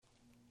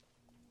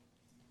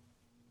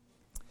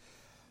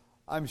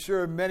I'm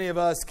sure many of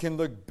us can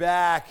look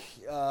back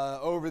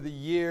over the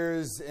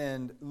years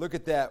and look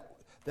at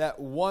that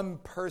one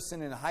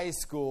person in high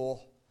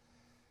school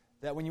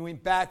that when you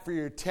went back for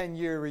your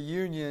 10-year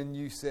reunion,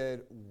 you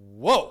said,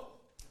 whoa,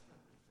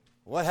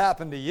 what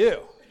happened to you?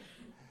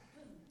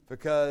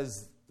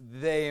 Because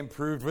they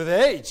improved with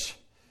age,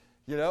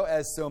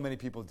 as so many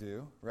people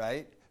do,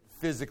 right?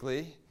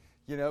 Physically,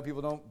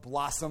 people don't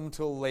blossom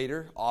till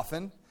later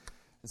often.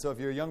 And so if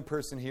you're a young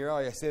person here,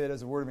 I say that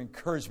as a word of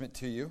encouragement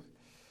to you.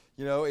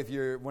 If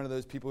you're one of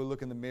those people who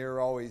look in the mirror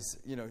always,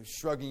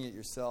 shrugging at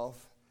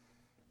yourself,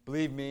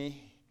 believe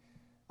me,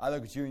 I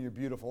look at you and you're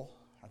beautiful.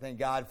 I thank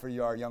God for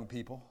you, our young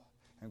people.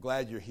 I'm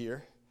glad you're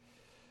here.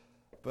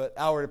 But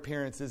outward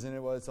appearance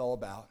isn't what it's all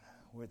about.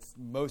 What's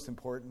most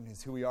important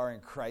is who we are in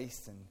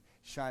Christ and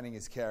shining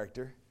His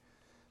character.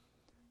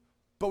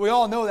 But we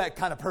all know that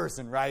kind of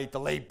person, right? The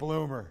late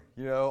bloomer.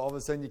 All of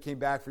a sudden you came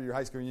back for your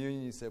high school reunion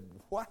and you said,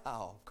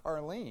 wow,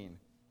 Carlene,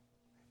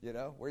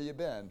 where you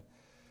been?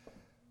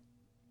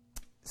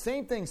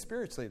 Same thing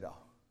spiritually, though,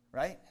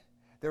 right?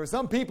 There were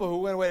some people who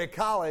went away to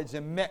college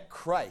and met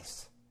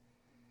Christ.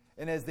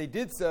 And as they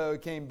did so,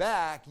 came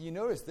back, you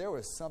noticed there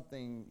was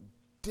something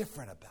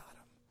different about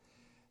them.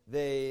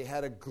 They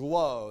had a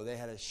glow, they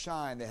had a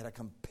shine, they had a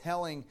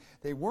compelling,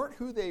 they weren't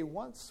who they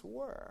once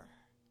were.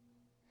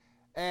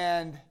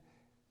 And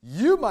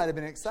you might have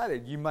been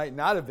excited. You might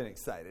not have been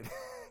excited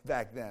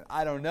back then.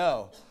 I don't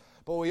know.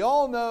 But we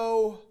all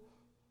know,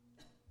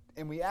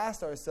 and we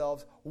asked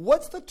ourselves,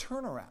 what's the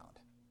turnaround?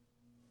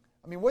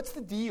 What's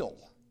the deal?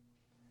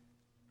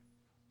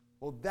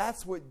 Well,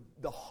 that's what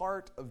the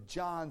heart of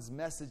John's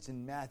message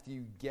in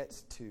Matthew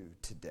gets to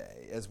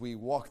today as we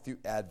walk through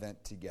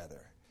Advent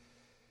together.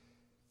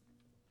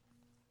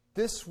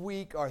 This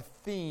week, our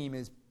theme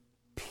is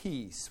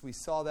peace. We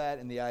saw that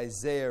in the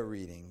Isaiah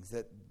readings,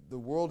 that the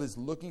world is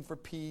looking for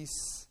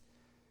peace,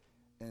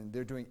 and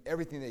they're doing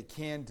everything they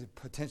can to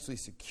potentially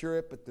secure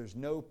it, but there's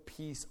no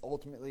peace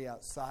ultimately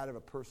outside of a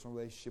personal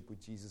relationship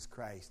with Jesus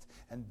Christ.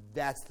 And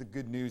that's the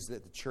good news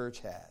that the church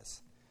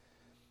has.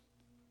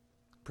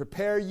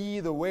 Prepare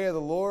ye the way of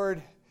the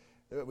Lord.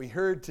 What we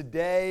heard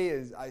today,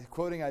 is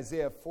quoting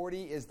Isaiah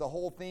 40, is the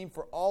whole theme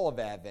for all of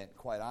Advent,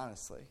 quite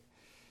honestly.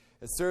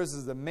 It serves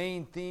as the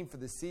main theme for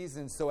the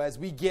season. So as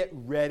we get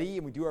ready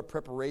and we do our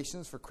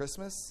preparations for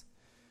Christmas,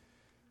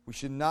 we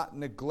should not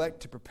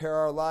neglect to prepare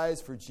our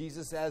lives for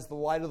Jesus as the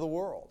light of the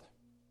world.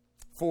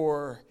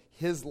 For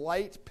His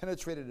light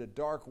penetrated a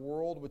dark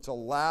world, which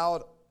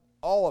allowed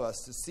all of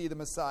us to see the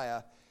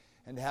Messiah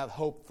and to have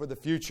hope for the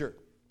future.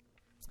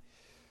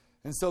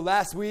 And so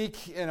last week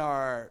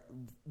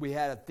we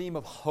had a theme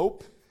of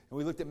hope, and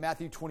we looked at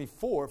Matthew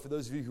 24, for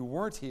those of you who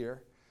weren't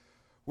here,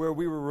 where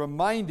we were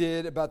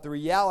reminded about the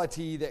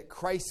reality that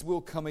Christ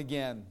will come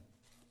again.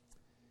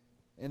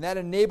 And that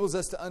enables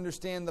us to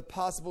understand the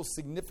possible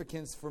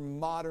significance for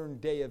modern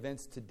day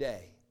events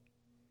today.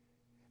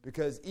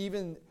 Because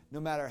even no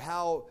matter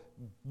how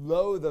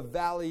low the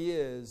valley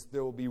is,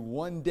 there will be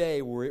one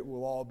day where it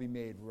will all be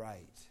made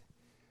right.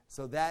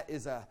 So that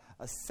is a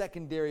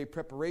secondary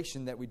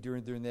preparation that we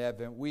do during the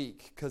Advent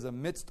week. Because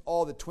amidst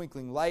all the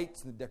twinkling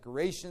lights and the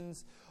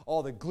decorations,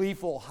 all the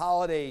gleeful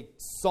holiday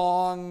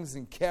songs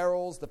and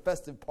carols, the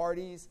festive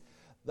parties,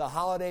 the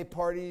holiday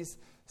parties,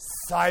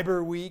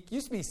 Cyber Week.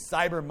 Used to be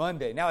Cyber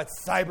Monday. Now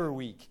it's Cyber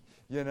Week,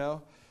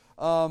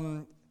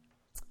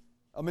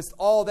 Amidst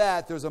all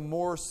that, there's a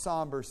more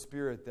somber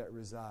spirit that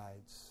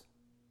resides.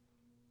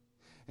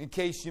 In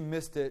case you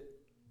missed it,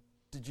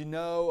 did you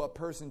know a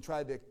person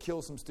tried to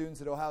kill some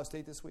students at Ohio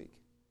State this week?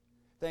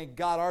 Thank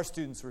God our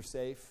students were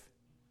safe.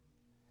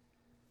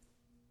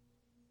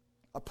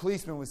 A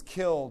policeman was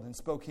killed in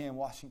Spokane,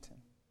 Washington.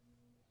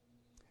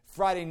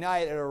 Friday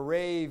night at a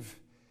rave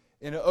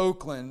in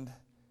Oakland,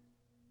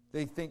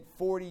 they think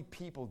 40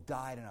 people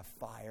died in a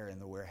fire in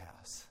the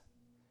warehouse.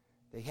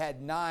 They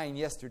had 9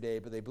 yesterday,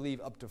 but they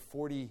believe up to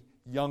 40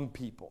 young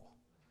people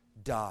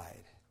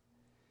died.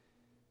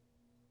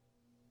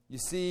 You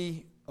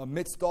see,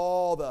 amidst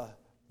all the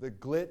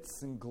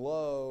glitz and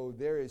glow,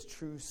 there is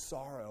true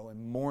sorrow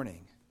and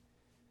mourning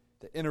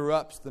that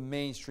interrupts the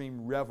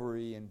mainstream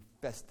revelry and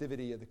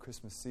festivity of the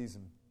Christmas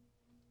season.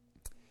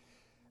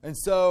 And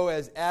so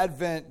as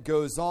Advent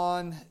goes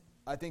on,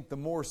 I think the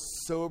more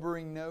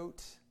sobering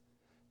note,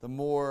 the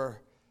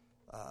more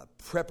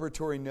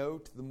preparatory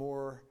note, the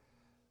more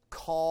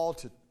call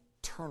to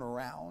turn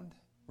around,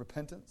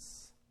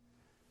 repentance,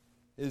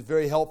 is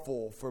very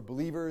helpful for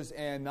believers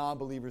and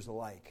non-believers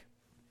alike.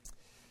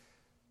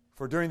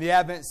 For during the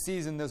Advent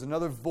season, there's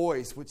another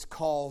voice which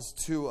calls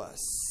to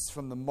us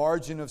from the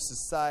margin of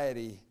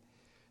society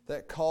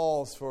that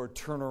calls for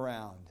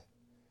turnaround,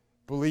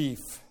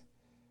 belief,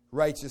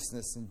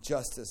 righteousness, and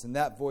justice. And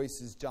that voice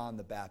is John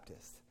the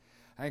Baptist.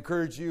 I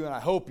encourage you, and I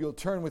hope you'll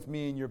turn with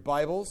me in your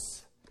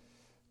Bibles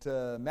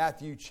to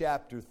Matthew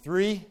chapter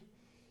 3. If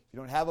you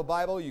don't have a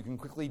Bible, you can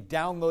quickly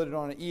download it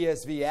on an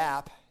ESV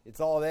app. It's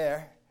all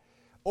there.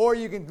 Or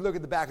you can look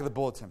at the back of the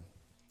bulletin.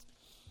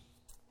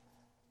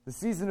 The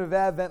season of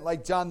Advent,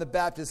 like John the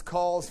Baptist,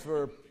 calls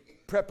for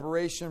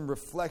preparation,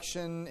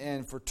 reflection,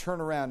 and for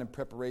turnaround and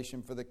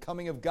preparation for the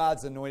coming of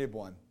God's anointed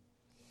one.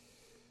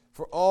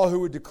 For all who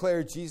would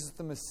declare Jesus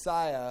the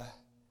Messiah,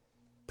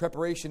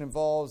 preparation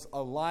involves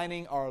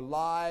aligning our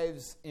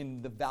lives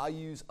in the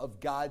values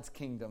of God's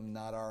kingdom,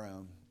 not our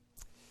own.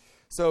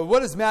 So what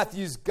does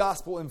Matthew's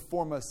gospel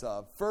inform us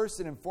of? First,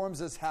 it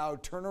informs us how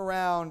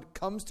turnaround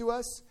comes to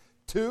us.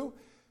 2,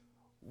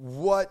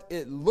 what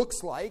it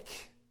looks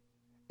like.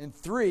 And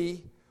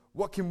 3,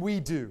 what can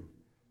we do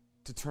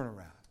to turn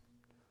around?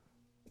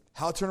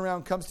 How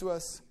turnaround comes to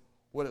us,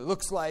 what it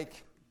looks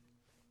like,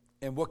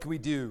 and what can we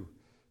do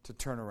to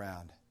turn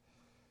around?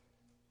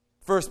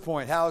 First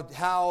point,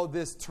 how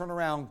this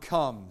turnaround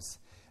comes.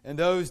 In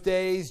those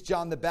days,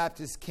 John the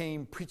Baptist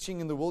came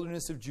preaching in the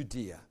wilderness of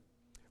Judea.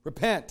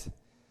 Repent,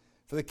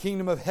 for the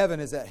kingdom of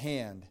heaven is at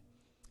hand.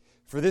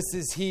 For this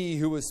is he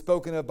who was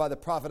spoken of by the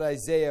prophet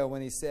Isaiah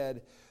when he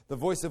said, the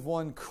voice of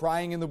one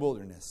crying in the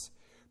wilderness,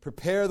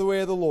 prepare the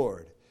way of the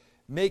Lord,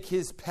 make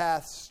his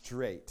path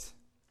straight.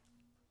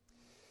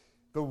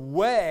 The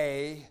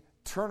way,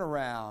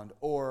 turnaround,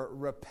 or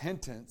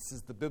repentance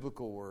is the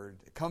biblical word,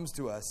 it comes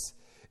to us,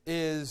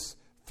 is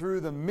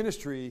through the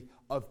ministry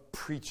of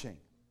preaching.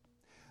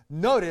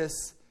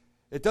 Notice,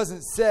 it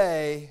doesn't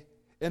say,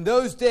 in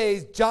those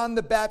days, John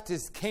the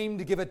Baptist came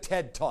to give a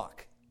TED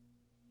Talk.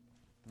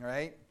 All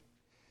right?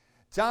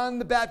 John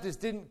the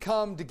Baptist didn't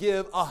come to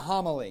give a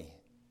homily.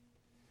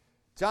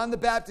 John the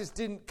Baptist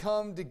didn't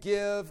come to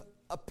give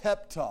a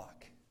pep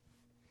talk.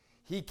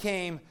 He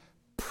came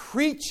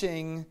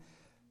preaching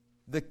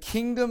the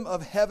kingdom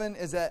of heaven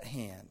is at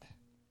hand.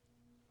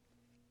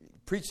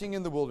 Preaching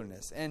in the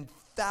wilderness. And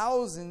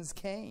thousands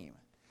came.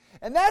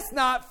 And that's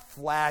not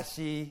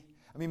flashy.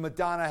 I mean,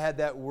 Madonna had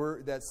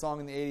that song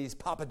in the 80s,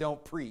 Papa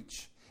Don't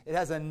Preach. It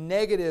has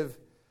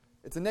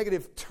it's a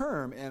negative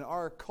term in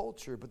our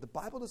culture, but the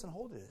Bible doesn't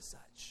hold it as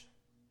such.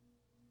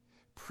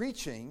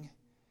 Preaching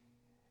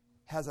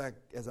has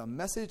a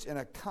message and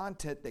a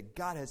content that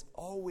God has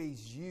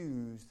always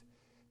used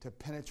to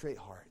penetrate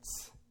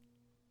hearts.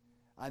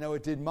 I know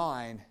it did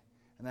mine,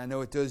 and I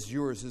know it does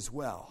yours as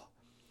well.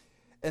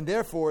 And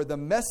therefore, the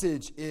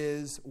message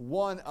is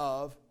one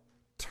of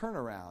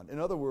turnaround. In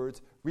other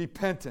words,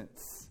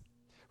 repentance.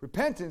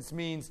 Repentance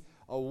means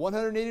a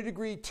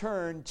 180-degree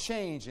turn,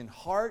 change in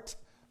heart,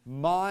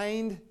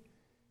 mind,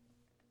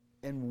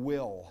 and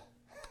will.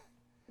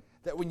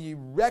 That when you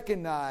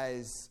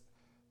recognize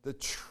the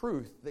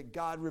truth that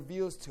God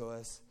reveals to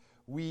us,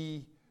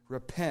 we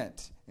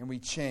repent and we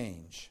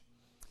change.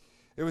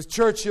 It was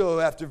Churchill,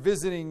 after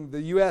visiting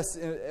the U.S.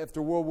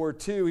 after World War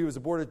II, he was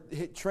aboard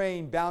a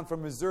train bound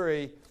from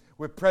Missouri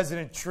with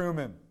President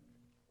Truman.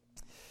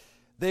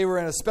 They were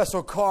in a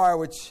special car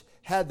which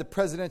had the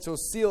presidential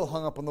seal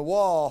hung up on the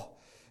wall.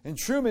 And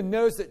Truman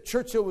noticed that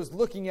Churchill was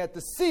looking at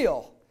the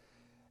seal.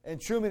 And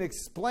Truman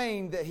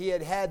explained that he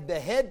had the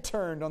head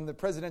turned on the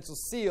presidential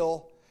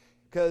seal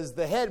because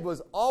the head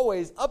was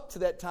always, up to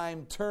that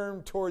time,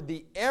 turned toward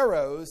the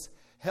arrows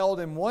held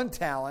in one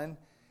talon.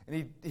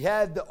 And he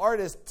had the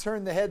artist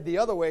turn the head the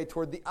other way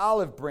toward the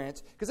olive branch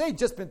because they had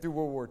just been through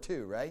World War II,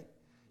 right?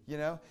 You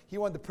know, he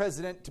wanted the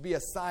president to be a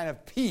sign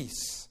of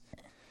peace.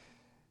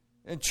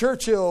 And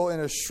Churchill,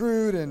 in a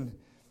shrewd and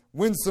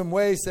winsome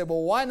way, said,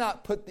 well, why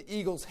not put the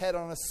eagle's head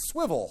on a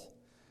swivel?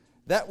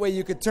 That way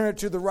you could turn it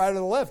to the right or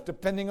the left,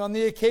 depending on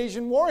the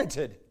occasion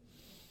warranted.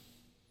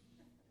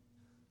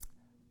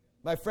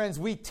 My friends,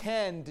 we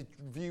tend to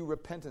view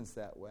repentance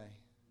that way.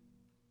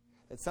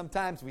 That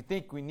sometimes we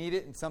think we need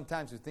it, and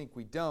sometimes we think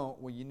we don't.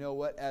 Well, you know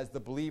what? As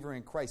the believer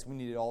in Christ, we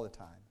need it all the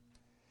time.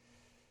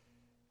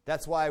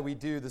 That's why we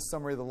do the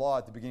summary of the law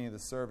at the beginning of the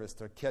service,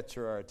 to catch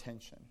our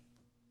attention.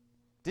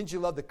 Didn't you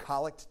love the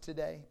collect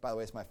today? By the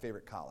way, it's my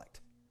favorite collect.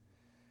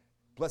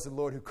 Blessed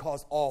Lord, who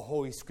caused all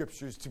holy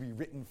scriptures to be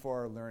written for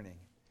our learning.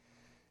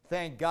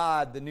 Thank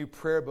God the new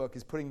prayer book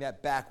is putting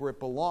that back where it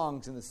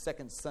belongs in the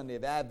second Sunday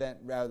of Advent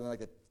rather than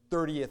like the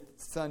 30th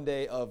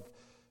Sunday of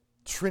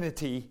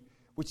Trinity,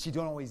 which you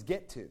don't always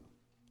get to,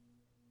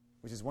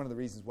 which is one of the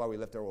reasons why we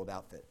left our old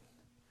outfit.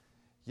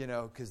 You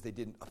know, because they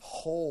didn't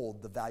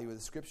uphold the value of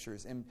the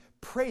scriptures. And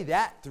pray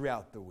that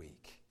throughout the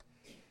week.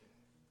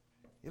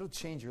 It'll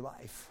change your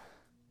life.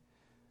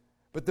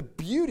 But the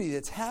beauty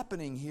that's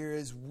happening here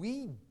is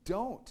we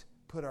don't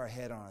put our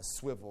head on a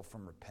swivel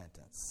from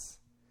repentance.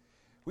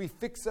 We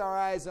fix our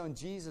eyes on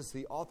Jesus,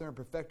 the author and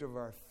perfecter of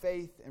our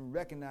faith, and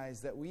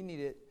recognize that we need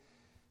it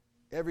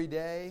every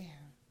day.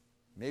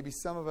 Maybe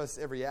some of us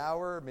every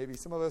hour. Maybe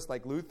some of us,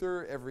 like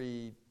Luther,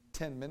 every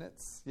 10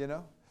 minutes, you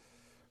know.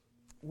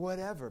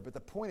 Whatever. But the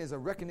point is a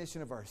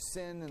recognition of our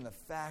sin and the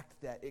fact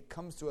that it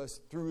comes to us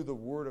through the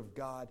Word of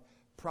God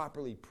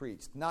properly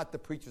preached, not the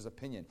preacher's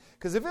opinion.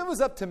 Because if it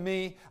was up to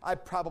me,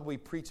 I'd probably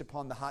preach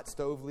upon the hot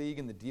stove league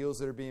and the deals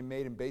that are being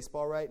made in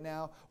baseball right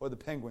now, or the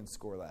Penguins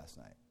score last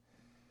night.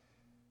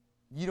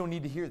 You don't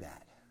need to hear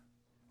that.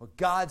 What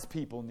God's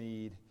people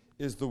need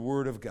is the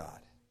Word of God.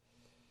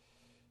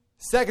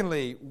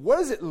 Secondly, what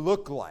does it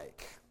look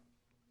like?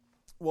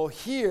 Well,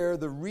 here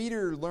the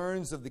reader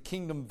learns of the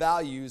kingdom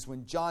values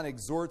when John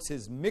exhorts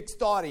his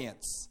mixed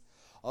audience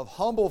of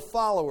humble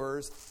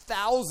followers,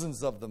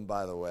 thousands of them,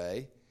 by the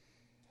way,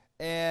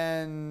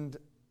 and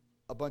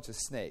a bunch of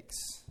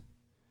snakes.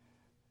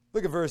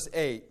 Look at verse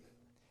 8.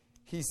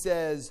 He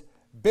says,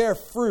 bear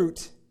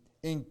fruit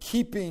in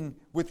keeping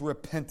with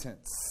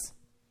repentance.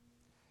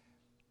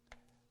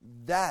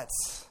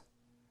 That's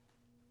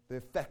the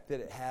effect that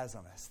it has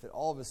on us. That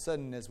all of a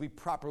sudden, as we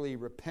properly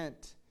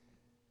repent,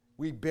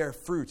 we bear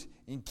fruit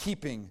in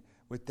keeping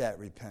with that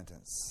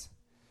repentance.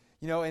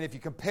 You know, and if you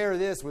compare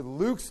this with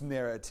Luke's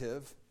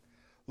narrative,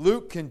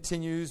 Luke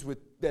continues with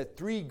that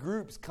 3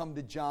 groups come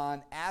to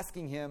John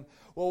asking him,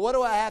 well, what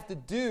do I have to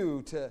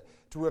do to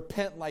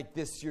repent like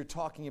this you're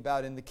talking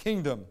about in the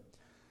kingdom?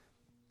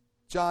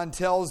 John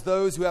tells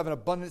those who have an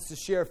abundance to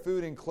share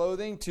food and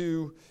clothing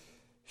to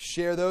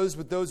share those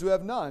with those who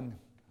have none.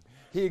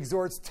 He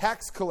exhorts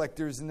tax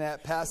collectors in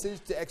that passage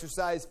to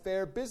exercise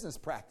fair business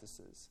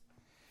practices.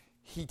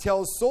 He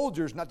tells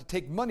soldiers not to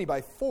take money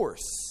by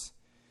force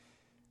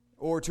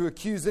or to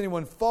accuse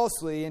anyone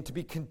falsely and to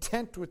be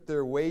content with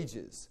their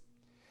wages.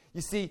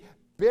 You see,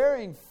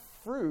 bearing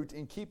fruit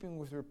in keeping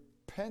with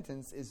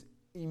repentance is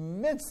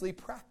immensely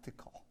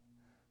practical.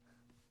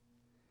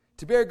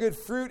 To bear good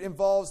fruit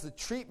involves the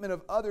treatment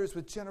of others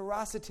with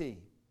generosity,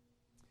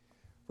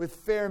 with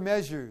fair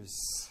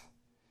measures,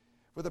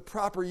 with a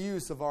proper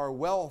use of our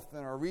wealth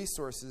and our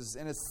resources,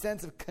 and a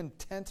sense of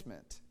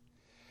contentment.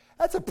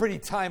 That's a pretty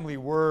timely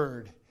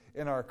word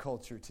in our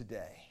culture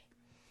today,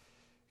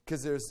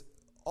 because there's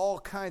all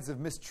kinds of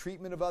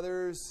mistreatment of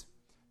others.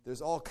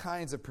 There's all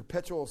kinds of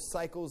perpetual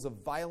cycles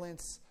of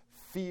violence,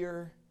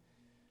 fear,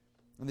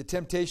 and the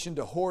temptation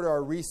to hoard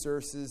our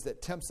resources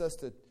that tempts us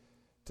to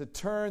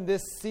turn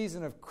this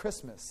season of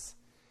Christmas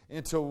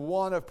into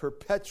one of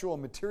perpetual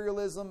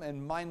materialism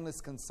and mindless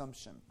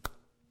consumption.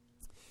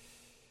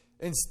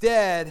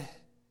 Instead,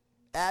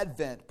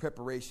 Advent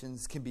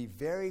preparations can be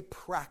very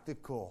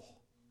practical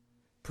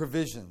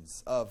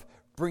provisions of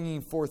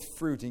bringing forth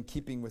fruit in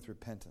keeping with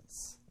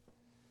repentance.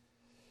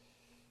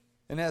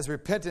 And as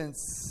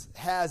repentance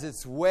has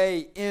its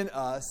way in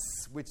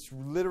us, which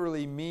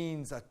literally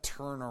means a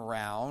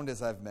turnaround,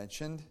 as I've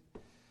mentioned,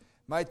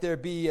 might there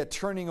be a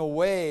turning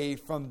away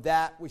from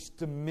that which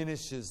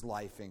diminishes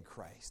life in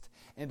Christ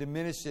and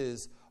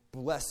diminishes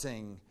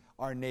blessing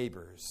our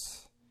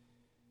neighbors,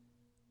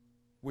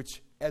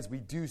 which, as we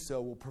do so,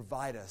 will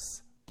provide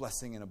us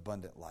blessing and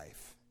abundant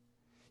life.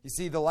 You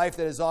see, the life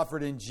that is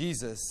offered in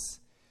Jesus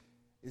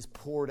is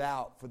poured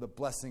out for the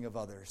blessing of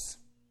others,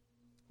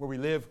 where we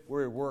live,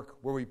 where we work,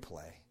 where we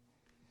play,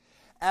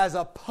 as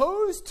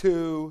opposed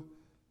to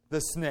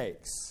the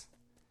snakes.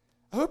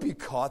 I hope you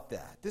caught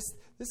that. This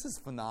is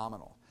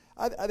phenomenal.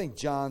 I think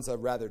John's a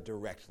rather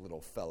direct little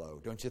fellow,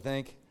 don't you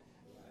think?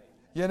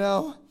 You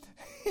know,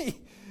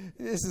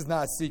 this is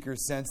not seeker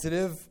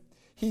sensitive.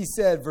 He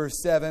said,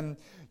 verse 7,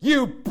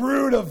 "You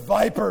brood of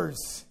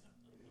vipers,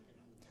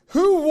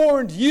 who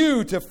warned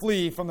you to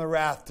flee from the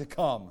wrath to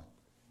come?"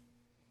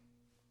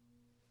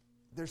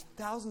 There's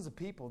thousands of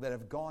people that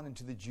have gone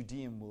into the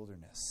Judean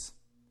wilderness.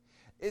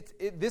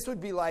 This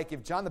would be like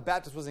if John the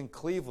Baptist was in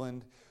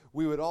Cleveland,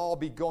 we would all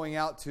be going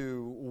out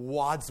to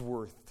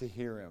Wadsworth to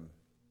hear him,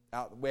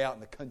 way out in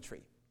the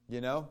country,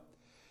 you know?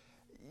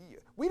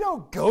 We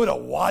don't go to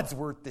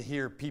Wadsworth to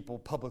hear people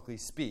publicly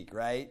speak,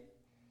 right?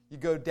 You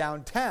go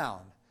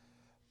downtown.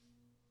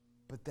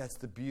 But that's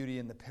the beauty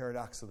and the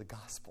paradox of the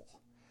gospel.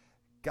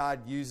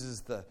 God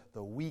uses the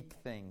weak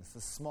things,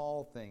 the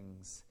small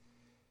things,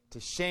 to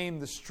shame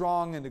the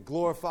strong and to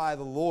glorify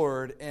the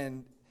Lord.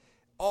 And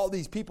all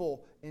these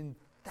people in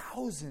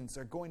thousands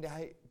are going to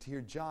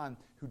hear John,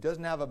 who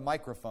doesn't have a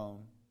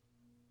microphone,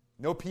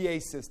 no PA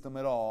system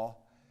at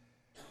all,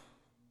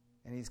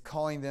 and he's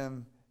calling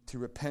them to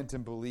repent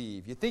and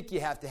believe. You think you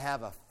have to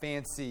have a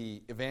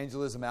fancy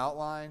evangelism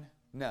outline?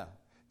 No.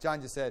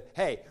 John just said,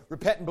 hey,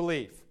 repent and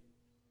believe.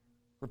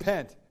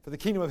 Repent, for the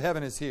kingdom of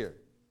heaven is here.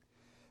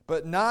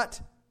 But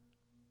not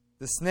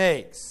the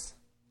snakes.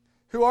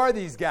 Who are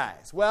these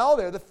guys? Well,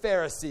 they're the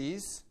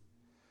Pharisees.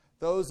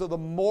 Those are the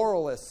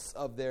moralists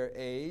of their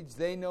age.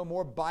 They know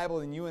more Bible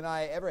than you and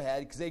I ever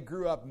had because they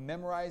grew up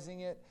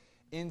memorizing it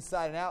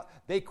inside and out.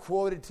 They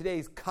quoted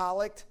today's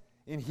collect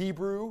in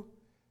Hebrew,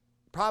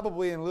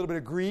 probably in a little bit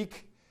of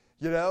Greek.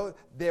 You know,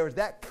 there was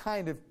that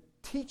kind of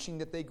teaching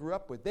that they grew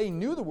up with. They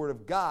knew the Word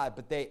of God,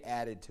 but they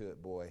added to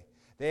it, boy.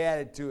 They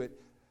added to it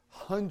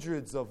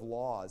hundreds of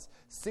laws,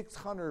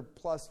 600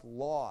 plus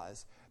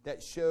laws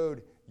that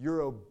showed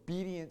your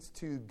obedience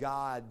to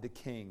God the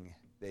King,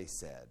 they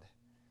said.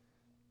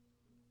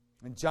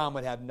 And John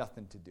would have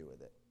nothing to do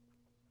with it.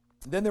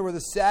 Then there were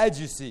the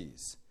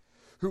Sadducees,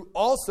 who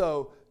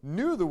also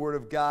knew the Word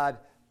of God,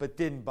 but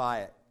didn't buy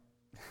it.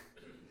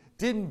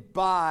 Didn't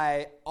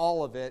buy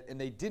all of it,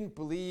 and they didn't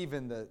believe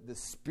in the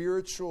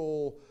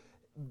spiritual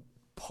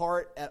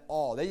part at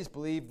all. They just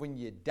believed when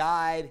you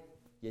died,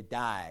 you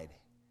died.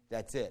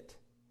 That's it.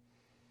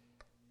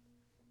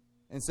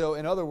 And so,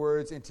 in other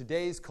words, in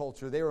today's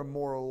culture, they were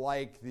more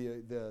like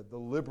the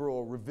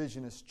liberal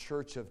revisionist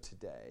church of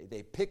today.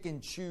 They pick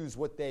and choose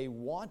what they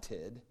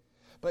wanted,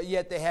 but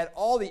yet they had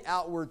all the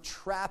outward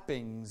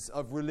trappings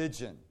of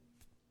religion.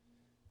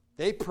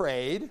 They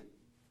prayed.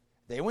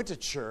 They went to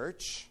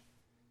church.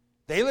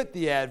 They lit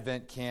the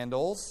Advent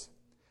candles.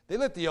 They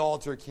lit the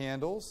altar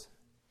candles.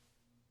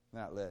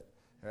 Not lit,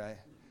 right?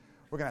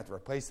 We're going to have to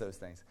replace those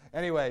things.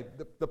 Anyway,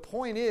 the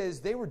point is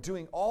they were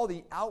doing all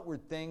the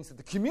outward things that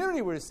the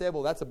community would have said,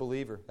 well, that's a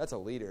believer. That's a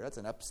leader. That's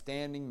an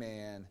upstanding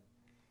man.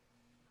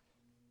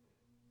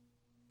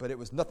 But it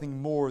was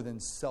nothing more than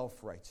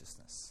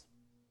self-righteousness.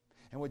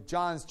 And what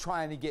John's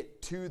trying to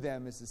get to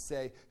them is to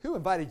say, who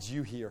invited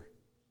you here?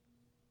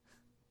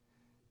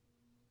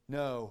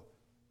 No,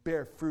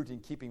 bear fruit in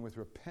keeping with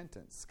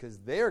repentance, because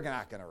they're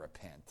not going to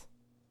repent.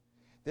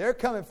 They're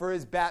coming for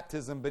his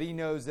baptism, but he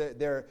knows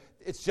that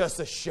it's just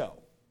a show.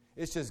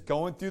 It's just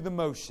going through the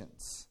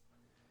motions.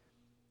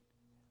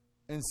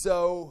 And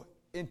so,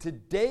 in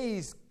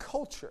today's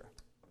culture,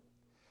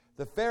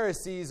 the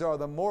Pharisees are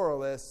the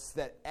moralists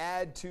that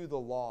add to the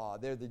law.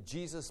 They're the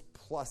Jesus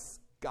plus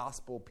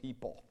gospel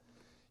people.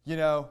 You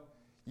know,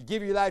 you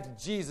give your life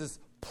to Jesus,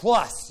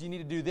 plus you need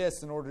to do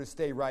this in order to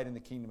stay right in the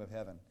kingdom of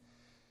heaven.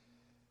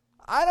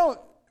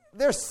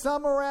 There's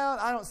some around.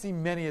 I don't see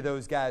many of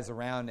those guys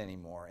around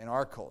anymore in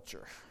our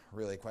culture,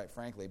 really, quite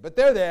frankly. But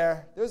they're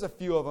there. There's a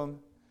few of them.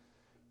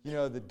 You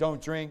know, that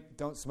don't drink,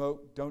 don't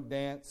smoke, don't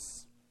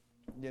dance.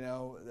 You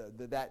know,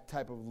 that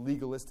type of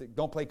legalistic,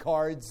 don't play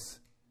cards.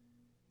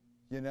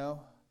 You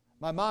know.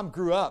 My mom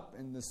grew up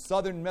in the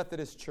Southern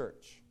Methodist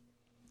Church.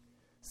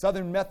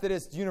 Southern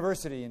Methodist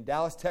University in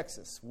Dallas,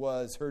 Texas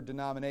was her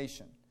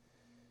denomination.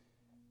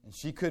 And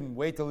she couldn't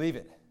wait to leave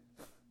it.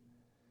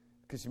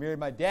 Because she married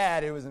my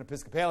dad, who was an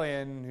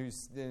Episcopalian, we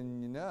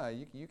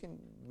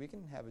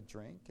can have a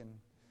drink. And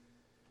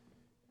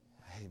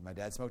hey, my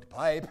dad smoked a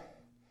pipe,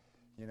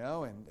 you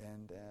know,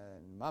 and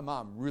my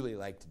mom really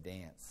liked to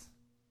dance.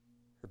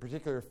 Her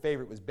particular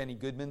favorite was Benny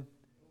Goodman,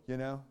 you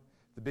know,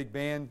 the big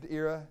band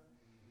era.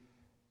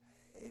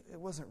 It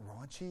wasn't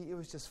raunchy, it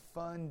was just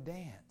fun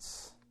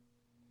dance.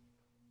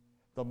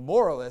 The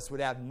moralists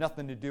would have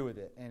nothing to do with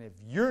it. And if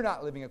you're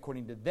not living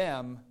according to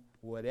them,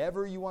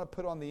 whatever you want to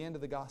put on the end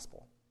of the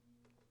gospel,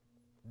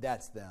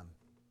 that's them.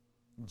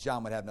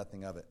 John would have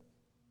nothing of it.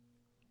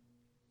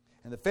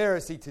 And the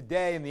Pharisee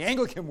today in the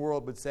Anglican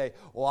world would say,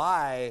 well,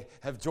 I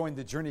have joined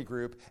the journey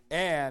group,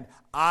 and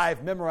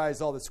I've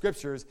memorized all the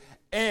scriptures,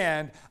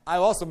 and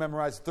I've also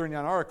memorized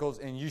 39 articles,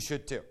 and you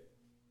should too.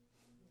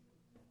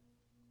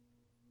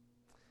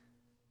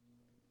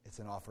 It's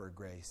an offer of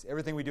grace.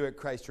 Everything we do at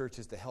Christ Church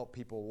is to help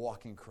people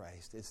walk in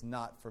Christ. It's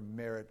not for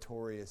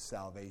meritorious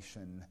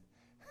salvation.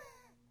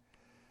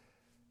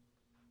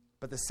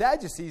 But the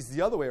Sadducees,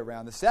 the other way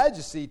around. The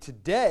Sadducee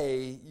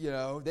today, you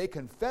know, they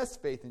confess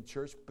faith in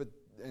church, but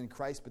in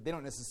Christ, but they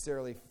don't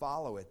necessarily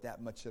follow it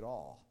that much at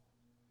all.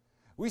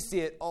 We see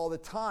it all the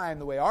time,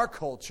 the way our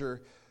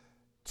culture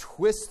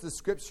twists the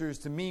scriptures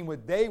to mean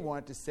what they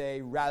want to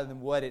say rather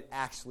than what it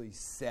actually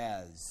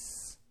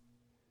says.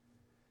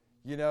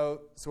 You know,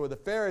 so where the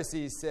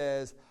Pharisee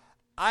says,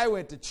 I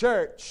went to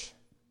church,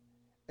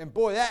 and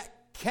boy, that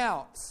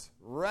counts,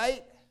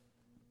 right?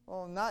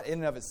 Well, not in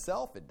and of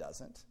itself, it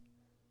doesn't.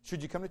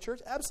 Should you come to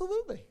church?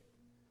 Absolutely.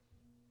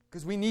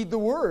 Because we need the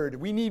word.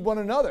 We need one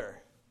another.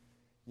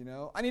 You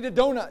know, I need a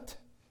donut,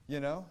 you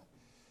know.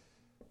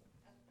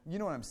 You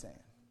know what I'm saying.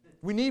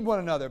 We need one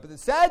another. But the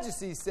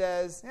Sadducee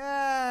says,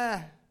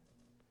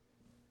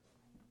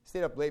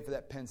 stayed up late for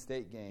that Penn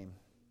State game.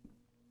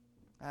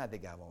 I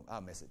think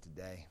I'll miss it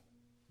today.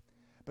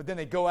 But then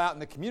they go out in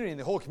the community, and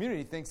the whole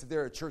community thinks that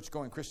they're a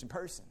church-going Christian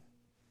person.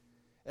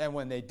 And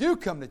when they do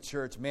come to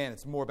church, man,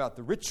 it's more about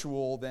the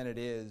ritual than it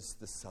is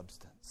the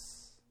substance.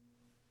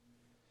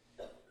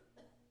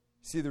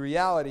 See, the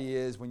reality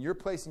is when you're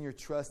placing your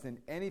trust in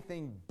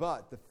anything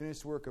but the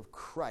finished work of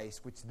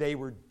Christ, which they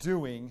were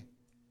doing,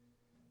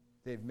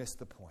 they've missed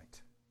the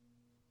point.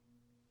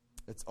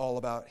 It's all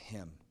about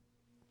Him.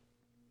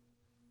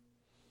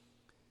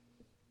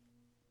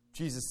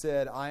 Jesus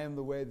said, I am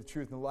the way, the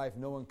truth, and the life.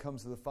 No one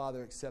comes to the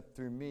Father except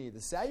through me. The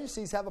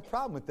Sadducees have a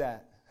problem with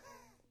that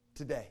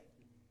today.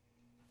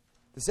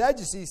 The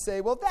Sadducees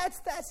say, well,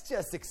 that's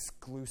just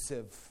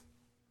exclusive.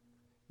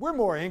 We're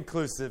more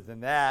inclusive than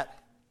that.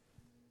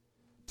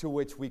 To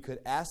which we could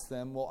ask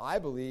them, well, I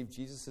believe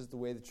Jesus is the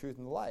way, the truth,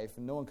 and the life,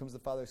 and no one comes to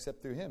the Father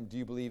except through Him. Do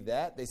you believe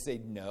that? They say,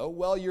 no.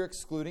 Well, you're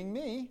excluding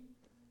me.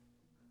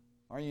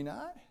 Are you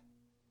not?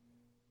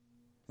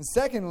 And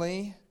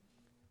secondly,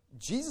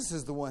 Jesus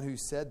is the one who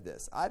said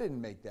this. I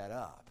didn't make that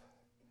up.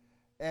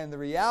 And the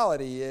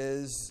reality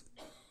is,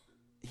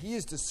 He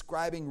is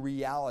describing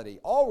reality.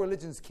 All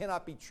religions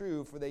cannot be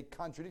true, for they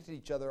contradict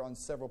each other on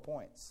several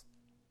points.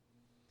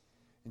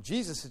 And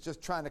Jesus is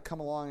just trying to come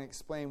along and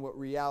explain what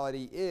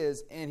reality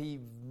is, and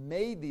He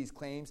made these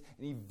claims,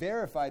 and He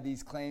verified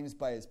these claims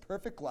by His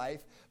perfect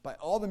life, by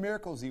all the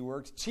miracles He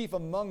worked, chief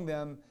among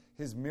them,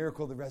 His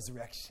miracle, the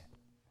resurrection.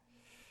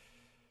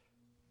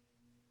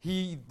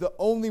 He, the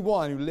only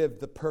one who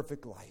lived the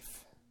perfect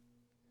life.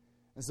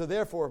 And so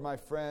therefore, my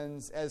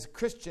friends, as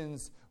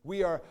Christians,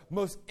 we are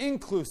most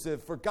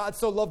inclusive, for God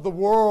so loved the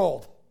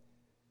world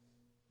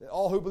that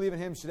all who believe in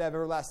him should have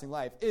everlasting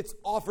life. It's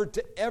offered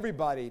to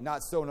everybody,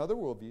 not so in other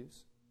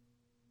worldviews.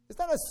 It's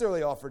not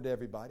necessarily offered to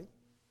everybody.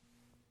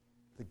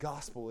 The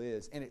gospel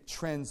is, and it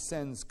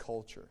transcends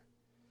culture.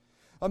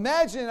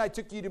 Imagine I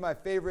took you to my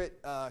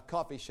favorite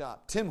coffee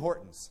shop, Tim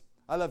Hortons.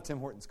 I love Tim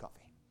Hortons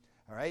coffee.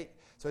 All right?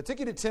 So I took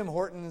you to Tim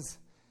Hortons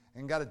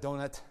and got a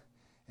donut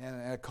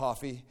and a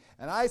coffee,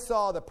 and I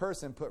saw the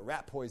person put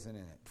rat poison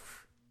in it.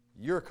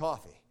 Your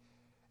coffee.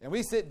 And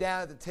we sit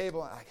down at the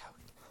table, and I go,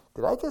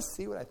 did I just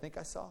see what I think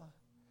I saw?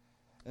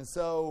 And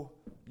so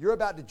you're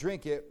about to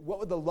drink it. What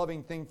would the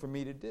loving thing for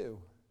me to do?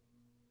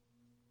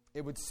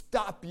 It would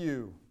stop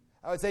you.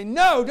 I would say,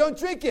 no, don't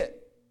drink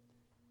it.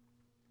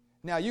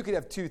 Now, you could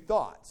have two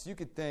thoughts. You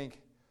could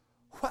think,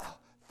 wow,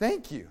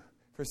 thank you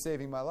for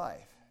saving my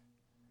life.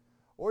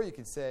 Or you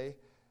could say,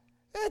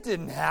 that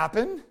didn't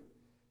happen.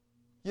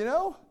 You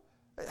know?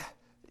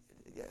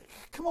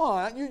 Come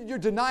on, you're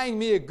denying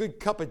me a good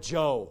cup of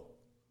joe.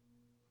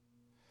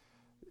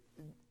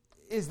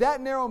 Is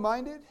that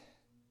narrow-minded?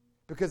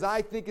 Because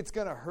I think it's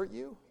going to hurt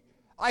you?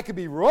 I could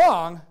be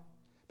wrong,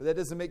 but that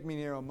doesn't make me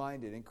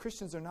narrow-minded. And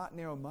Christians are not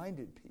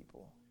narrow-minded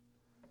people.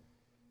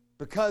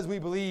 Because we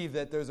believe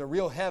that there's a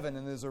real heaven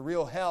and there's a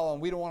real hell,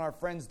 and we don't want our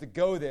friends to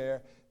go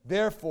there,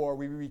 therefore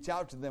we reach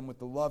out to them with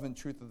the love and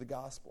truth of the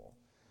gospel.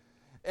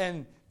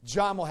 And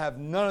John will have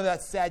none of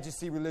that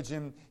Sadducee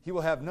religion. He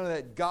will have none of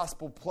that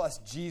gospel plus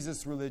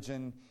Jesus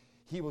religion.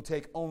 He will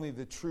take only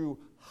the true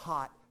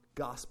hot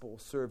gospel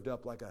served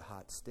up like a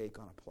hot steak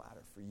on a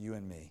platter for you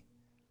and me.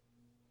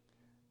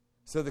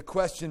 So the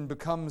question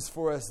becomes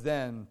for us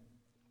then,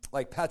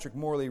 like Patrick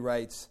Morley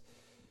writes,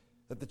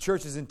 that the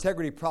church's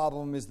integrity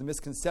problem is the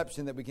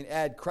misconception that we can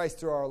add Christ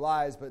to our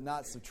lives but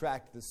not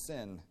subtract the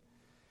sin.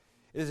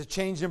 It is a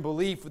change in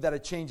belief without a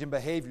change in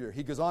behavior.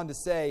 He goes on to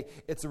say,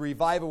 it's a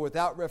revival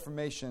without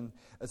reformation.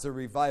 It's a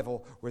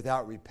revival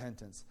without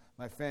repentance.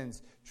 My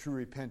friends, true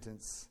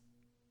repentance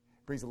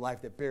brings a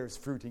life that bears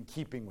fruit in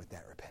keeping with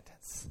that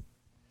repentance.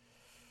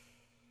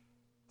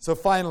 So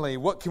finally,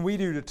 what can we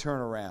do to turn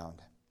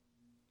around?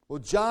 Well,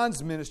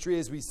 John's ministry,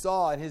 as we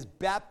saw, and his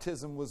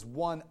baptism was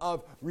one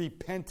of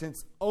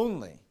repentance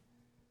only.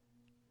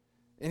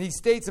 And he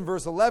states in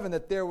verse 11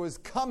 that there was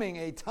coming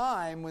a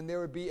time when there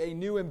would be a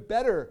new and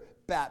better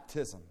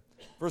baptism.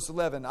 Verse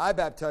 11, I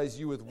baptize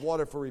you with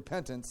water for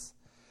repentance,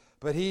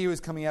 but he who is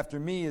coming after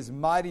me is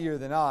mightier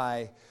than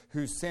I,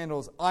 whose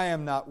sandals I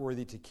am not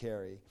worthy to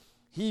carry.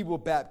 He will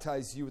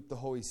baptize you with the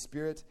Holy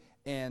Spirit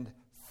and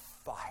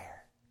fire.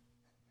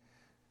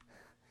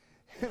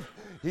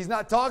 He's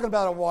not talking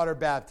about a water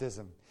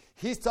baptism.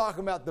 He's talking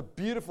about the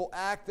beautiful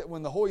act that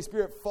when the Holy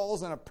Spirit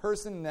falls on a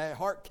person and that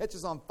heart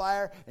catches on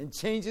fire and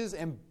changes,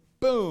 and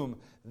boom,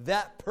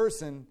 that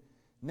person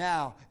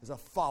now is a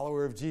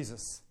follower of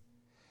Jesus.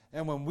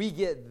 And when we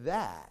get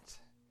that,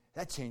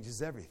 that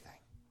changes everything.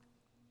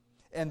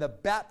 And the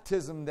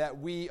baptism that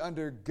we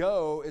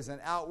undergo is an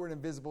outward and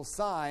visible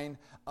sign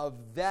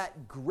of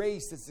that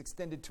grace that's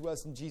extended to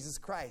us in Jesus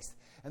Christ.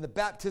 And the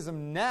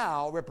baptism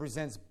now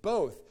represents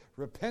both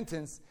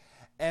repentance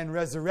and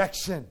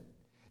resurrection.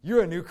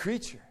 You're a new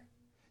creature.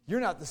 You're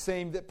not the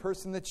same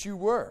person that you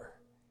were.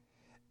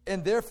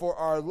 And therefore,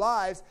 our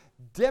lives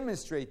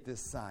demonstrate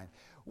this sign.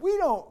 We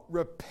don't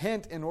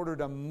repent in order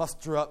to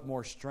muster up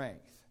more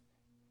strength.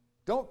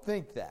 Don't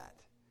think that.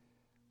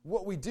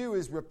 What we do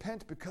is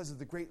repent because of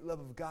the great love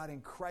of God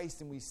in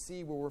Christ, and we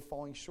see where we're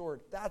falling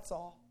short. That's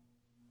all.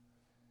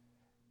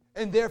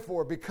 And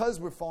therefore, because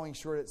we're falling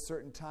short at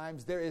certain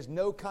times, there is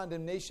no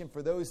condemnation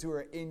for those who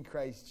are in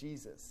Christ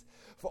Jesus.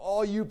 For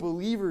all you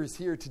believers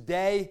here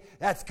today,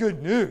 that's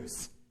good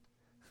news.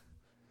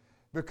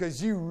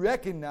 Because you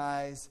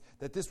recognize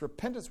that this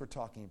repentance we're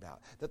talking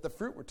about, that the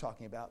fruit we're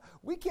talking about,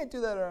 we can't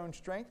do that in our own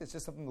strength. It's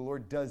just something the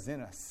Lord does in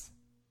us.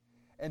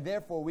 And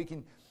therefore, we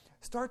can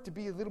start to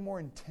be a little more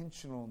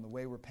intentional in the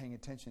way we're paying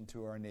attention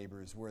to our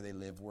neighbors, where they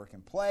live, work,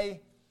 and play.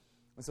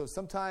 And so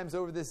sometimes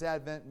over this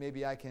Advent,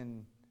 maybe I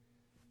can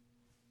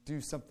do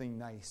something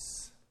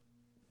nice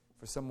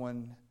for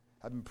someone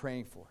I've been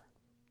praying for.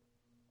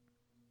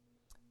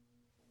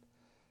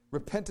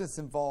 Repentance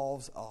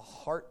involves a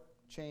heart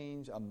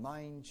change, a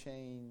mind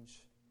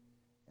change,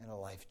 and a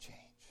life change.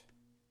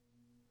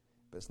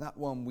 But it's not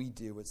one we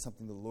do, it's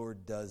something the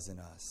Lord does in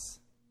us.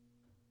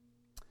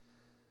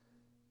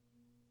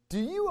 Do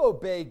you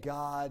obey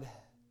God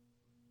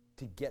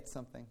to get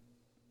something?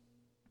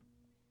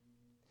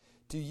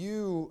 Do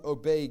you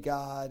obey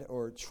God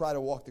or try to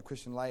walk the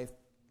Christian life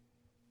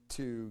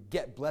to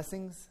get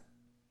blessings?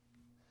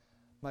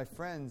 My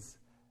friends,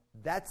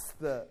 that's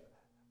the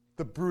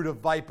brood of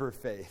viper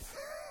faith.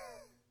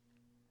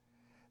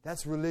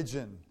 That's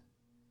religion.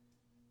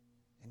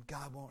 And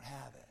God won't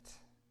have it.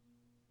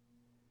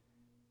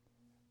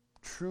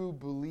 True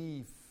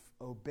belief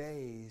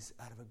obeys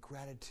out of a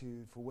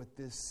gratitude for what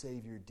this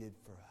Savior did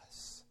for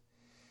us.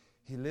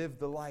 He lived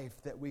the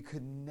life that we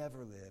could never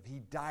live. He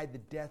died the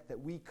death that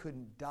we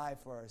couldn't die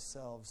for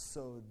ourselves,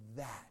 so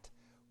that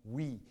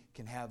we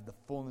can have the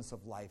fullness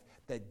of life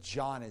that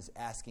John is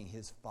asking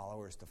his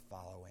followers to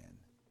follow in.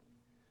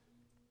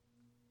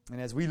 And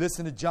as we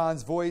listen to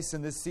John's voice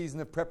in this season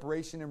of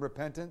preparation and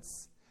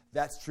repentance,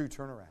 that's true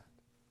turnaround.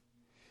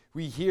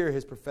 We hear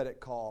his prophetic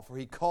call, for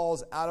he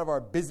calls out of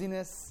our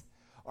busyness,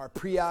 our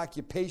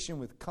preoccupation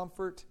with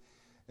comfort,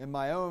 and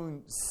my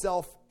own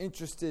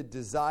self-interested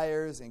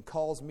desires, and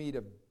calls me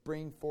to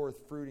bring forth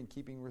fruit in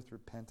keeping with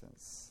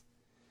repentance.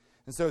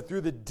 And so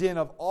through the din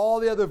of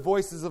all the other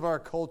voices of our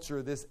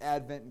culture this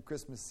Advent and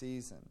Christmas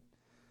season,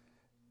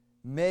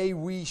 may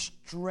we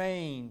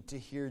strain to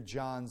hear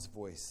John's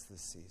voice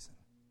this season.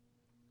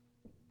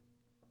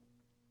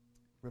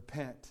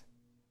 Repent.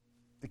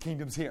 The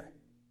kingdom's here.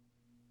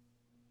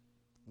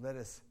 Let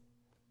us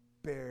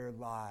bear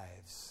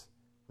lives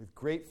with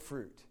great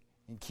fruit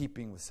in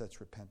keeping with such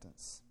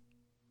repentance.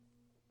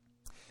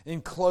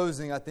 In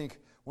closing, I think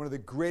one of the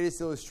greatest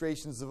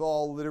illustrations of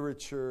all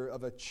literature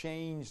of a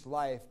changed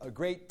life, a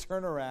great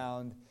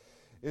turnaround,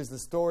 is the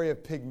story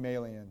of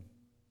Pygmalion.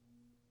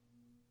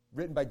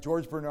 Written by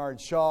George Bernard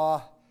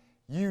Shaw.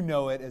 You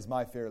know it as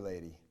My Fair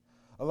Lady.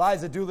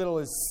 Eliza Doolittle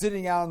is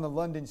sitting out on the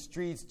London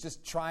streets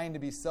just trying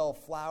to sell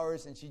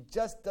flowers, and she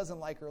just doesn't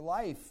like her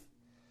life.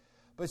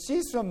 But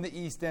she's from the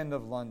East End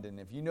of London.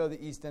 If you know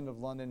the East End of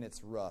London,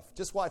 it's rough.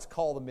 Just watch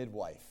Call the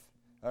Midwife.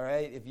 All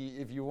right?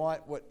 If you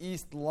want what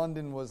East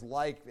London was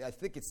like, I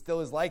think it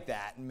still is like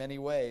that in many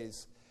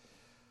ways.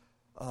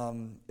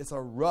 It's a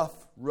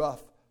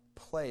rough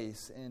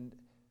place, and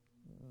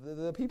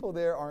the people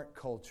there aren't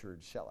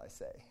cultured, shall I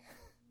say.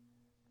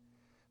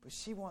 But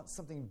she wants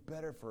something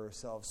better for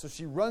herself. So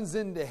she runs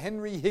into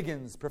Henry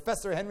Higgins,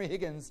 Professor Henry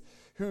Higgins,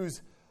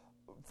 who's,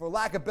 for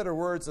lack of better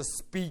words, a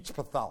speech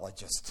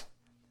pathologist.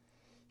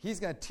 He's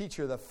going to teach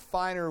her the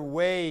finer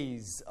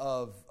ways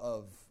of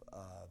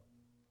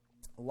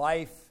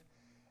life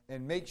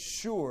and make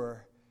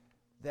sure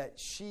that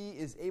she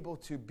is able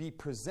to be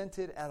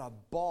presented at a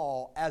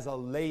ball as a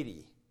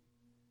lady,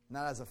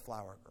 not as a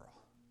flower girl.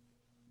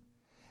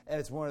 And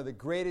it's one of the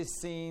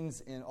greatest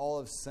scenes in all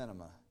of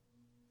cinema.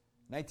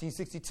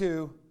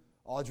 1962,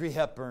 Audrey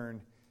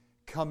Hepburn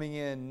coming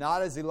in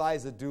not as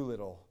Eliza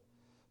Doolittle,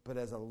 but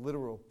as a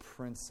literal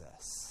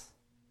princess.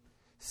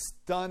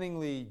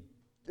 Stunningly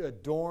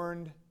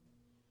adorned,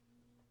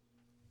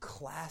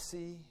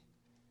 classy,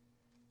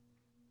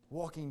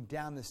 walking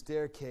down the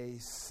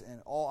staircase,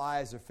 and all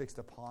eyes are fixed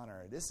upon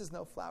her. This is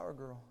no flower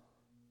girl.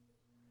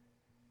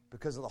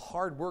 Because of the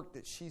hard work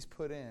that she's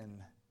put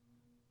in.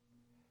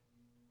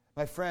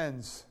 My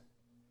friends,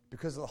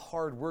 because of the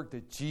hard work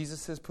that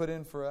Jesus has put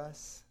in for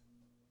us,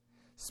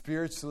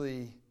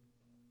 spiritually,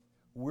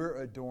 we're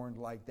adorned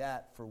like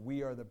that, for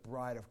we are the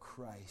bride of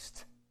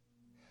Christ,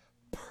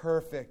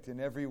 perfect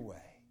in every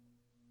way.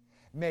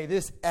 May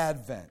this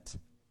Advent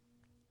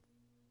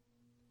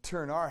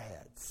turn our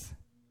heads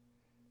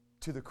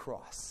to the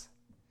cross.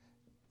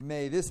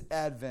 May this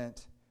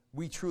Advent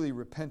we truly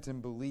repent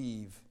and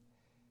believe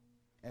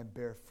and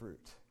bear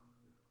fruit,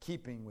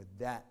 keeping with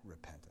that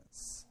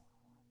repentance.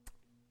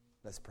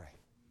 Let's pray.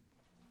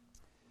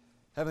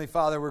 Heavenly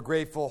Father, we're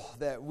grateful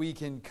that we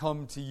can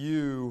come to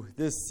you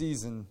this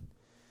season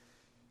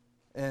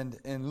and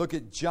look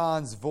at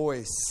John's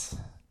voice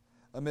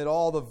amid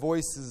all the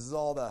voices,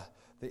 all the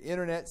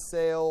internet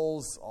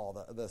sales,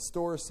 all the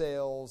store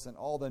sales, and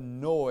all the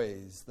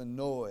noise,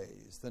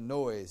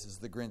 as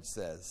the Grinch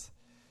says,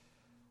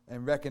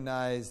 and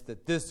recognize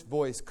that this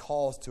voice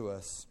calls to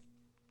us.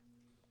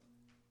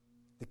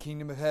 The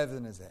kingdom of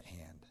heaven is at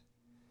hand.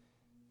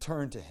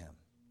 Turn to him.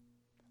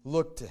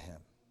 Look to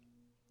him.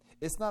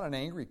 It's not an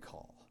angry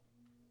call.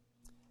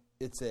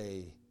 It's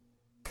a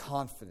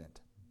confident,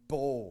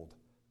 bold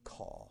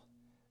call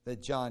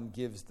that John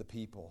gives the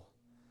people.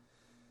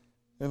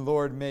 And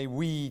Lord, may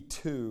we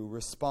too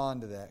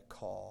respond to that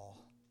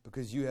call,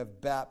 because you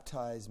have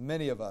baptized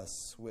many of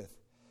us with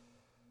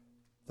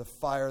the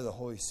fire of the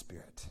Holy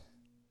Spirit.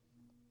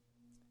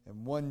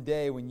 And one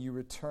day when you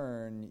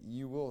return,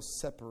 you will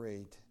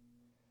separate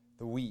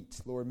the wheat.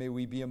 Lord, may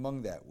we be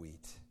among that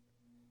wheat.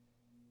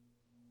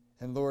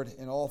 And Lord,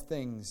 in all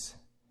things,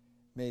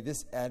 may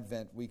this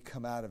Advent we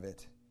come out of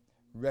it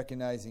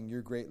recognizing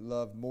your great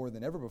love more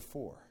than ever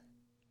before,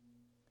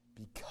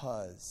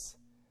 because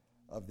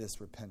of this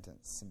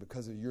repentance and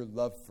because of your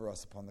love for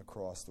us upon the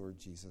cross, Lord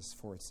Jesus.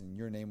 For it's in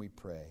your name we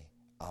pray.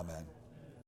 Amen.